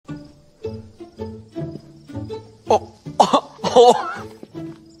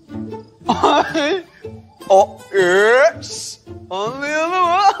Ay. Anlayalım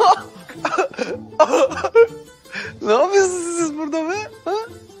ha. Ne yapıyorsunuz siz burada be? Ha?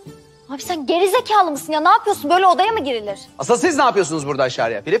 Abi sen gerizekalı mısın ya? Ne yapıyorsun? Böyle odaya mı girilir? Asıl siz ne yapıyorsunuz burada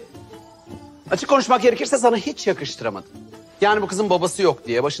Aşerya Filip? Açık konuşmak gerekirse sana hiç yakıştıramadım. Yani bu kızın babası yok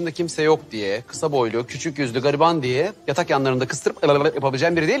diye, başında kimse yok diye, kısa boylu, küçük yüzlü, gariban diye yatak yanlarında kıstırıp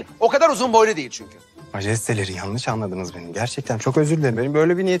yapabileceğim biri değil. O kadar uzun boylu değil çünkü. Majesteleri yanlış anladınız beni. Gerçekten çok özür dilerim. Benim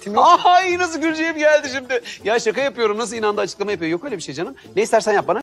böyle bir niyetim yok. Ay nasıl güleceğim geldi şimdi. Ya şaka yapıyorum. Nasıl inandı açıklama yapıyor. Yok öyle bir şey canım. Ne istersen yap bana.